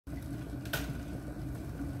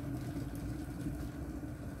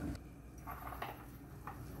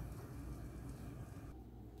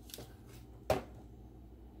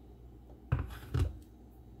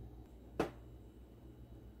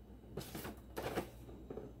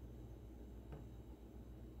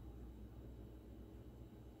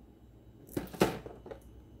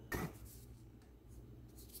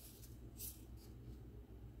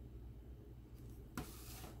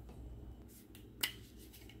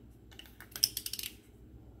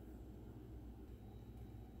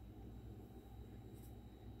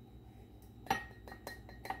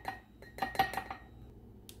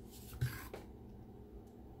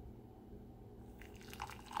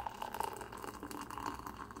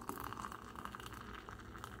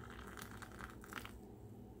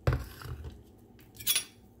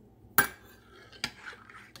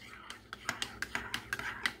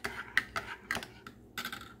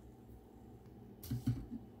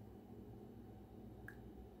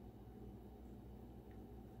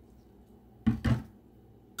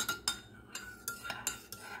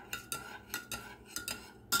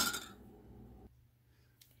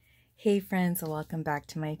Hey friends, welcome back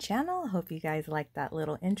to my channel. Hope you guys liked that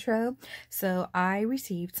little intro. So I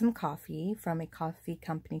received some coffee from a coffee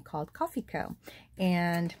company called Cofeco,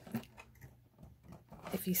 and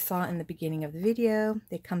if you saw in the beginning of the video,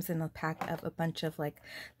 it comes in a pack of a bunch of like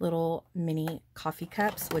little mini coffee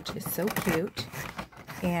cups, which is so cute.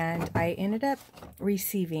 And I ended up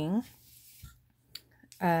receiving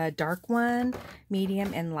a dark one,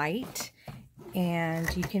 medium, and light,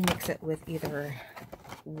 and you can mix it with either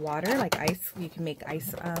water like ice. You can make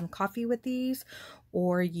ice coffee with these,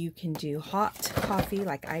 or you can do hot coffee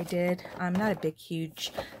like I did. I'm not a big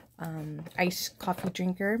huge iced coffee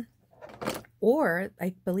drinker, or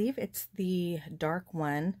I believe it's the dark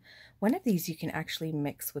one. One of these you can actually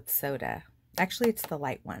mix with soda. Actually, it's the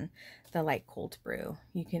light one, the light cold brew.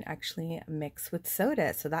 You can actually mix with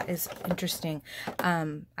soda, so that is interesting.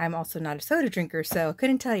 I'm also not a soda drinker, so I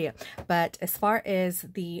couldn't tell you. But as far as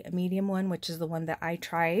the medium one, which is the one that I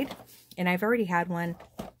tried, and I've already had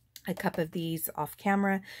a cup of these off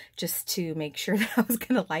camera just to make sure that I was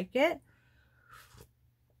gonna like it,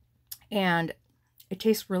 and it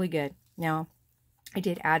tastes really good. Now, I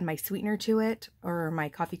did add my sweetener to it, or my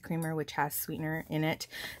coffee creamer, which has sweetener in it.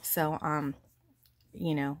 So,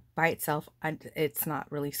 you know, by itself, it's not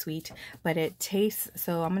really sweet, but it tastes,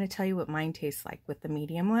 so I'm going to tell you what mine tastes like with the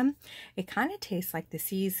medium one. It kind of tastes like the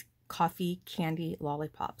C's coffee candy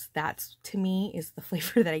lollipops. That's, to me, is the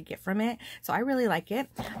flavor that I get from it. So I really like it.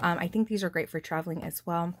 I think these are great for traveling as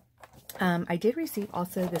well. I did receive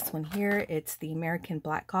also this one here. It's the American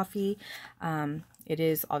black coffee. It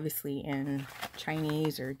is obviously in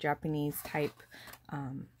Chinese or Japanese type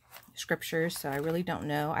scriptures, so I really don't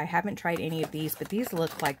know. I haven't tried any of these, but these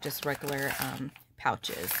look like just regular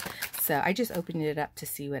pouches. So I just opened it up to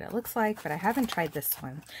see what it looks like, but I haven't tried this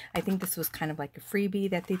one. I think this was kind of like a freebie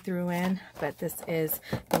that they threw in, but this is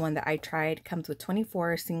the one that I tried. It comes with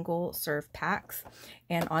 24 single serve packs,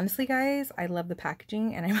 and honestly guys, I love the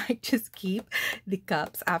packaging, and I might just keep the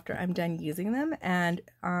cups after I'm done using them and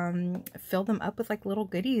fill them up with like little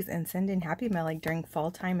goodies and send in Happy Mail like during fall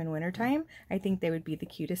time and winter time. I think they would be the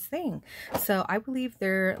cutest thing. So I will leave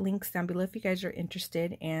their links down below if you guys are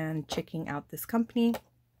interested in checking out this company.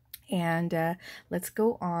 And let's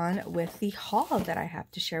go on with the haul that I have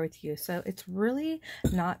to share with you. So it's really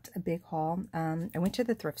not a big haul. I went to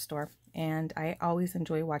the thrift store, and I always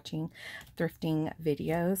enjoy watching thrifting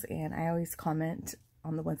videos, and I always comment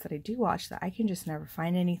on the ones that I do watch that I can just never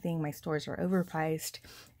find anything. My stores are overpriced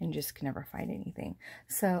and just can never find anything.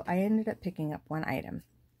 So I ended up picking up one item.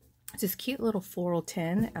 It's this cute little floral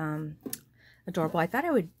tin. Adorable. I thought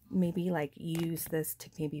I would maybe like use this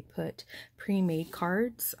to maybe put pre-made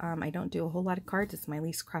cards. I don't do a whole lot of cards. It's my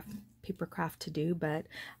least paper craft to do, but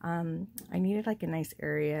I needed like a nice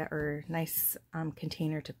area or nice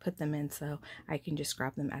container to put them in, so I can just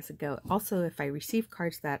grab them as I go. Also, if I receive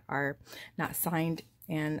cards that are not signed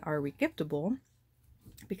and are regiftable,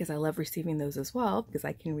 because I love receiving those as well, because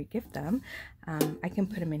I can regift them, I can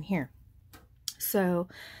put them in here. So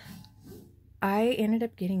I ended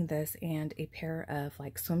up getting this and a pair of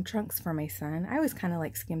like swim trunks for my son. I always kind of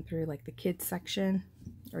like skim through like the kids section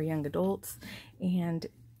or young adults, and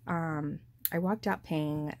I walked out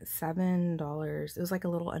paying $7. It was like a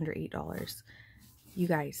little under $8. You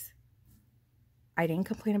guys, I didn't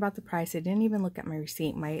complain about the price. I didn't even look at my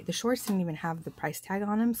receipt. The shorts didn't even have the price tag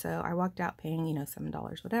on them, so I walked out paying, you know,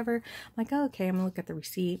 $7, whatever. I'm like, oh, okay, I'm gonna look at the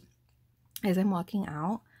receipt. As I'm walking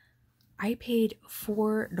out, I paid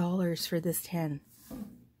 $4 for this tin.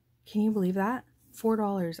 Can you believe that?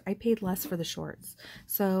 $4. I paid less for the shorts.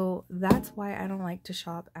 So that's why I don't like to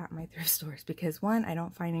shop at my thrift stores, because one, I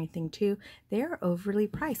don't find anything. Two, they're overly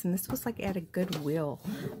priced, and this was like at a Goodwill.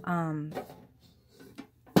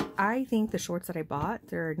 I think the shorts that I bought,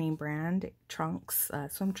 they're name brand trunks,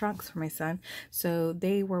 swim trunks for my son, so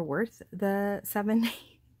they were worth the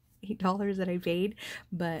 $8 that I paid.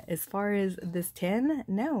 But as far as this tin,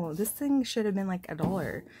 no, this thing should have been like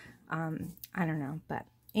 $1. I don't know, but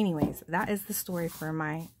anyways, that is the story for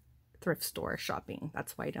my thrift store shopping.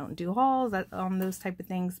 That's why I don't do hauls on those type of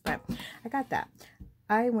things, but I got that.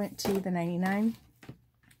 I went to the 99,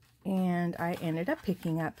 and I ended up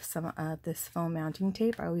picking up some of this foam mounting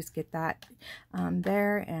tape. I always get that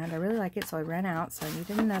there, and I really like it, so I ran out, so I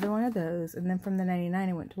needed another one of those. And then from the 99,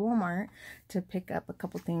 I went to Walmart to pick up a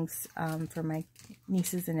couple things for my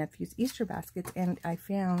nieces and nephews' Easter baskets, and I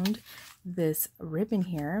found this ribbon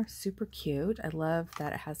here, super cute. I love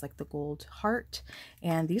that it has like the gold heart,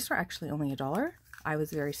 and these were actually only $1. I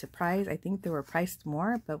was very surprised. I think they were priced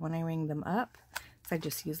more, but when I rang them up, I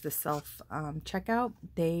just used the self checkout,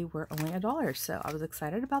 they were only $1, so I was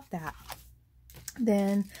excited about that.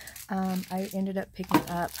 Then I ended up picking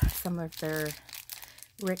up some of their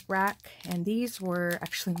Rick Rack, and these were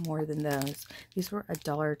actually more than those. These were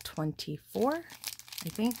 $1.24, I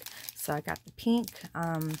think. So I got the pink,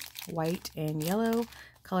 white, and yellow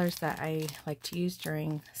colors that I like to use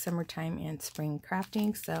during summertime and spring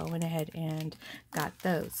crafting. So I went ahead and got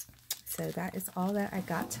those. So that is all that I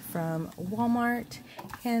got from Walmart.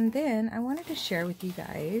 And then I wanted to share with you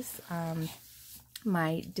guys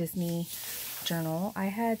my Disney journal. I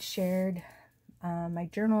had shared my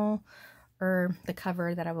journal, or the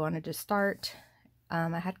cover that I wanted to start.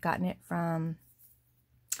 I had gotten it from,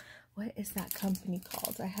 what is that company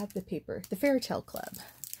called? I have the paper, the Fairy Tale Club.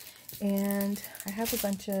 And I have a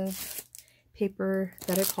bunch of paper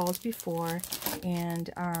that I called before, and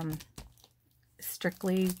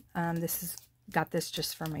strictly got this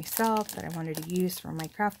just for myself that I wanted to use for my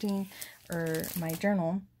crafting or my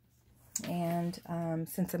journal. And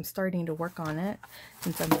since I'm starting to work on it,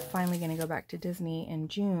 since I'm finally going to go back to Disney in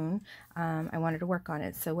June, I wanted to work on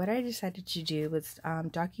it. So what I decided to do was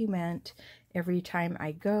document every time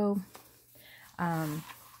I go,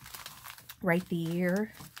 write the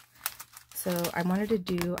year. So I wanted to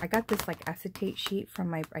do, I got this like acetate sheet from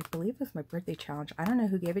my, I believe it was my birthday challenge. I don't know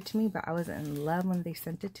who gave it to me, but I was in love when they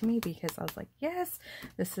sent it to me, because I was like, yes,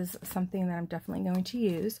 this is something that I'm definitely going to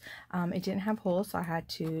use. It didn't have holes, so I had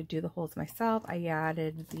to do the holes myself. I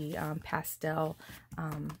added the pastel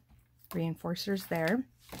reinforcers there.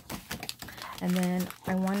 And then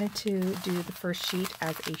I wanted to do the first sheet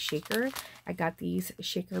as a shaker. I got these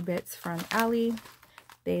shaker bits from Allie.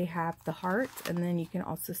 They have the hearts, and then you can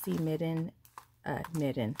also see hidden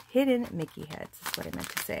Mickey heads is what I meant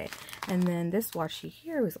to say. And then this washi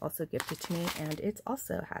here was also gifted to me, and it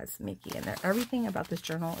also has Mickey in there. Everything about this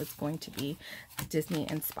journal is going to be Disney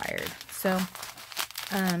inspired. So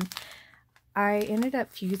I ended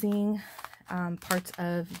up fusing parts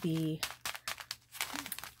of the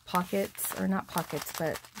pockets, or not pockets,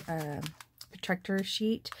 but protector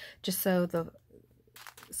sheet, just so the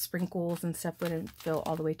sprinkles and stuff wouldn't fill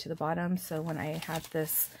all the way to the bottom. So when I have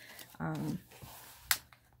this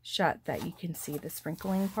shut, that you can see the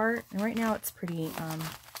sprinkling part. And right now it's pretty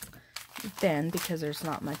thin because there's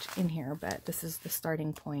not much in here, but this is the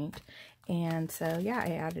starting point. And so yeah,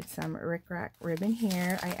 I added some Rick Rack ribbon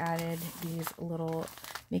here. I added these little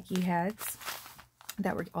Mickey heads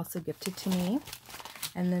that were also gifted to me.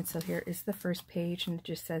 And then so here is the first page, and it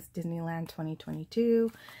just says Disneyland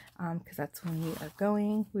 2022, because that's when we are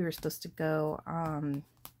going. We were supposed to go,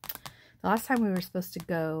 the last time we were supposed to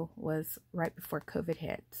go was right before COVID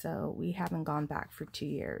hit, so we haven't gone back for 2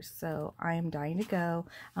 years. So I am dying to go.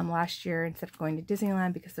 Last year, instead of going to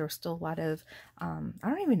Disneyland, because there was still a lot of, I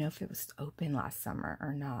don't even know if it was open last summer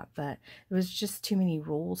or not, but it was just too many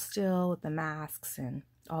rules still with the masks and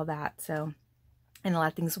all that. So, and a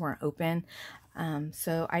lot of things weren't open.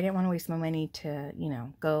 So I didn't want to waste my money to, you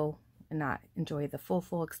know, go and not enjoy the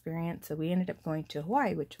full experience. So we ended up going to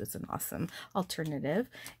Hawaii, which was an awesome alternative.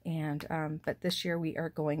 And, but this year we are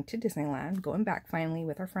going to Disneyland, going back finally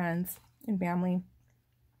with our friends and family.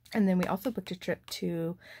 And then we also booked a trip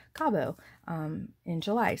to Cabo in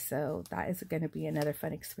July, so that is going to be another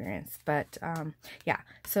fun experience. But yeah,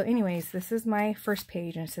 so anyways, this is my first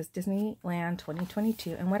page, and it says Disneyland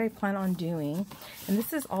 2022. And what I plan on doing, and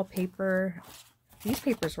this is all paper, these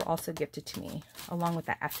papers were also gifted to me along with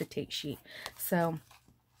that acetate sheet. So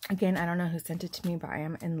again, I don't know who sent it to me, but I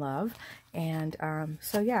am in love. And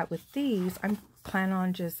so yeah, with these, I'm plan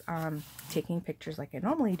on just taking pictures like I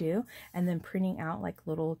normally do, and then printing out like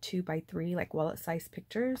little 2x3 like wallet size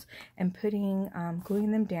pictures, and putting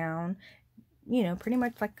gluing them down, you know, pretty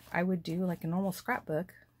much like I would do like a normal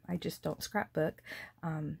scrapbook. I just don't scrapbook,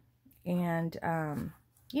 and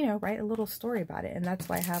you know, write a little story about it. And that's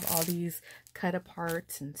why I have all these cut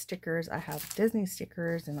aparts and stickers. I have Disney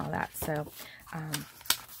stickers and all that. So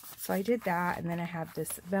so I did that, and then I have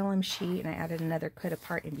this vellum sheet, and I added another cut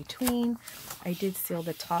apart in between. I did seal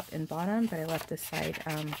the top and bottom, but I left this side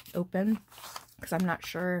open because I'm not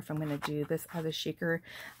sure if I'm going to do this as a shaker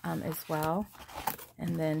as well.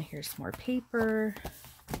 And then here's more paper.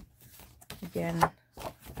 Again,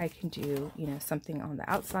 I can do, you know, something on the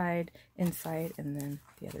outside, inside, and then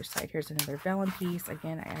the other side. Here's another vellum piece.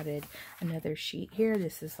 Again, I added another sheet here.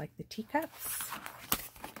 This is like the teacups.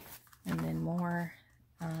 And then more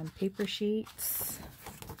paper sheets,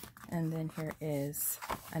 and then here is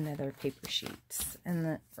another paper sheets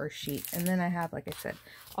and sheet. And then I have, like I said,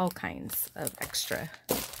 all kinds of extra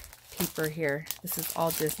paper here. This is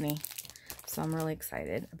all Disney, so I'm really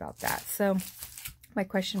excited about that. So my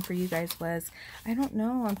question for you guys was, I don't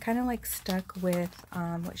know, I'm kind of like stuck with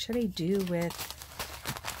what should I do with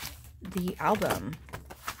the album.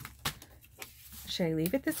 Should I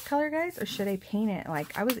leave it this color, guys, or should I paint it?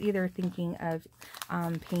 Like, I was either thinking of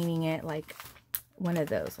painting it like one of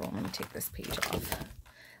those. Well, let me take this page off.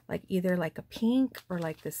 Like either like a pink or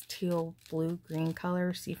like this teal blue green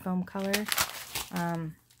color, seafoam color.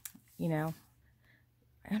 You know,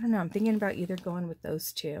 I don't know. I'm thinking about either going with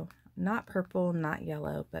those two. Not purple, not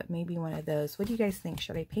yellow, but maybe one of those. What do you guys think?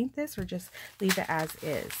 Should I paint this or just leave it as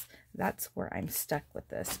is? That's where I'm stuck with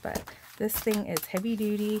this. But this thing is heavy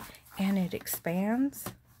duty and it expands.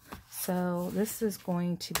 So this is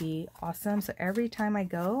going to be awesome. So every time I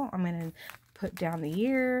go, I'm going to put down the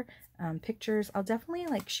year, pictures. I'll definitely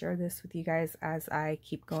like share this with you guys as I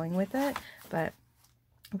keep going with it. But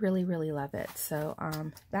really, really love it. So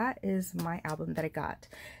that is my album that I got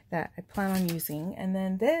that I plan on using. And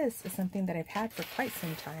then this is something that I've had for quite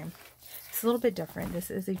some time. It's a little bit different. This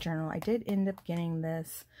is a journal. I did end up getting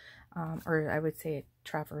this, or I would say a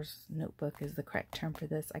traveler's notebook is the correct term for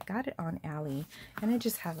this. I got it on Ally, and it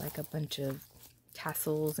just had like a bunch of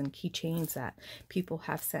tassels and keychains that people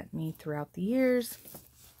have sent me throughout the years.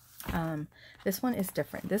 This one is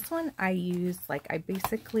different. This one I use, like, I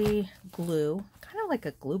basically glue, kind of like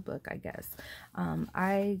a glue book, I guess.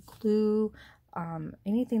 I glue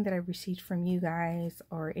anything that I received from you guys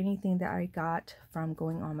or anything that I got from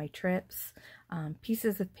going on my trips,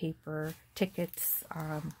 pieces of paper, tickets,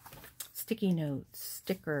 sticky notes,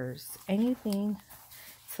 stickers, anything.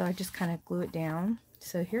 So I just kind of glue it down.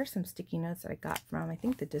 So here's some sticky notes that I got from, I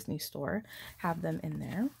think, the Disney store. Have them in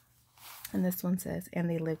there. And this one says, and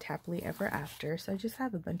they lived happily ever after. So I just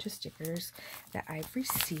have a bunch of stickers that I've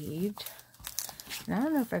received. And I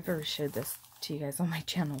don't know if I've ever showed this to you guys on my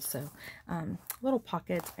channel. So little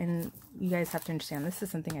pockets. And you guys have to understand, this is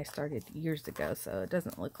something I started years ago. So it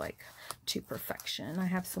doesn't look like to perfection. I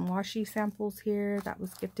have some washi samples here that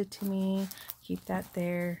was gifted to me. Keep that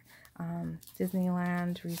there.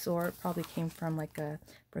 Disneyland Resort probably came from like a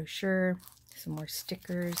brochure. Some more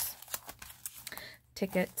stickers.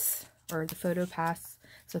 Tickets. Or the photo pass.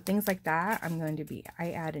 So things like that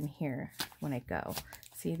I add in here when I go.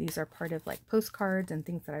 See, these are part of like postcards and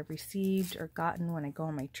things that I've received or gotten when I go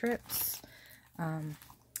on my trips.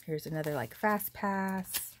 Here's another like fast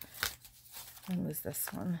pass. When was this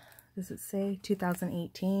one? Does it say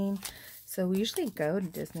 2018? So we usually go to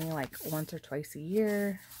Disney like once or twice a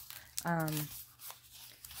year. You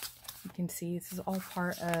can see this is all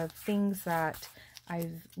part of things that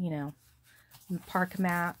I've, you know, park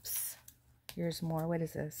maps. Here's more. What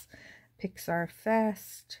is this? Pixar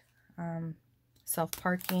Fest.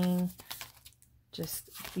 Self-parking. Just,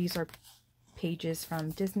 these are pages from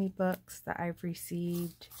Disney books that I've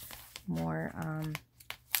received. More,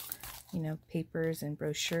 you know, papers and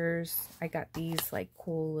brochures. I got these like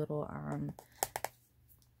cool little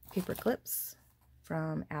paper clips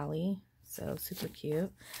from Ally. So super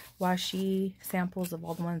cute. Washi samples of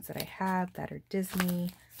all the ones that I have that are Disney.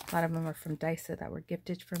 A lot of them are from Dysa that were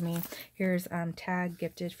gifted for me. Here's tag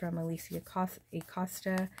gifted from Alicia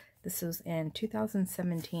Acosta. This was in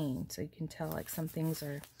 2017. So you can tell like some things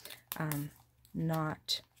are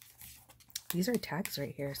not. These are tags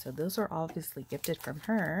right here. So those are obviously gifted from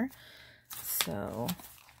her. So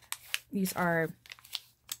these are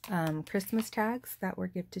Christmas tags that were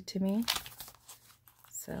gifted to me.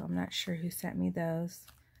 So I'm not sure who sent me those.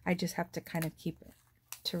 I just have to kind of keep it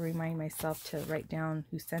to remind myself to write down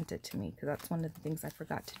who sent it to me, because that's one of the things I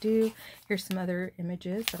forgot to do. Here's some other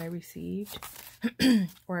images that I received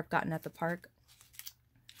or I've gotten at the park.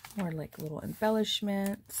 More like little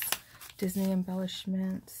embellishments, Disney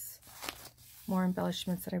embellishments, more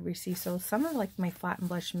embellishments that I received. So some of like my flat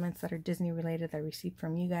embellishments that are Disney related that I received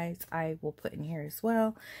from you guys, I will put in here as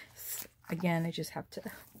well. Again, I just have to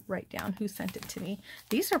write down who sent it to me.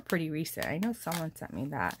 These are pretty recent. I know someone sent me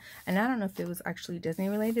that, and I don't know if it was actually Disney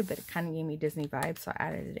related, but it kind of gave me Disney vibes, so I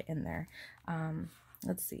added it in there.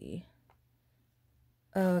 Let's see.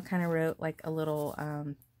 Oh, I kind of wrote like a little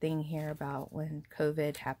thing here about when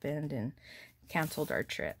COVID happened and canceled our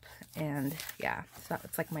trip. And yeah, so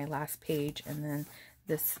it's like my last page, and then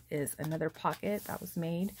this is another pocket that was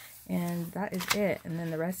made, and that is it. And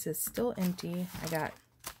then the rest is still empty. I got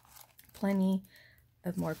plenty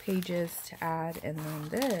of more pages to add. And then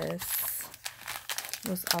this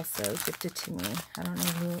was also gifted to me. I don't know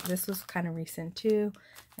who. This was kind of recent too,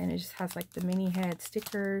 and it just has like the mini head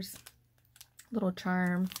stickers, little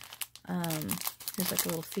charm. Here's like a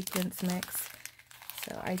little sequence mix,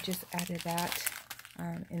 so I just added that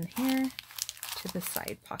in here to the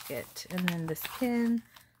side pocket. And then this pin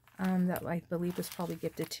that I believe was probably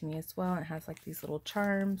gifted to me as well. It has like these little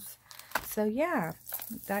charms. So yeah,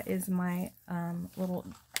 that is my little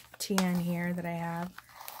TN here that I have.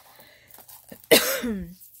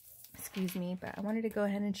 Excuse me, but I wanted to go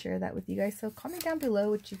ahead and share that with you guys. So comment down below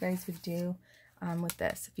what you guys would do with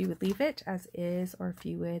this. If you would leave it as is, or if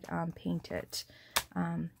you would paint it.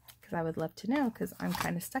 Because I would love to know, because I'm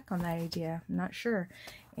kind of stuck on that idea. I'm not sure.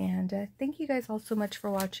 And thank you guys all so much for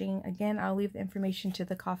watching. Again, I'll leave the information to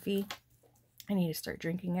the coffee. I need to start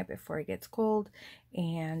drinking it before it gets cold.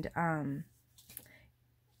 And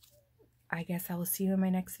I guess I will see you in my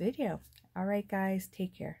next video. Alright guys,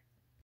 take care.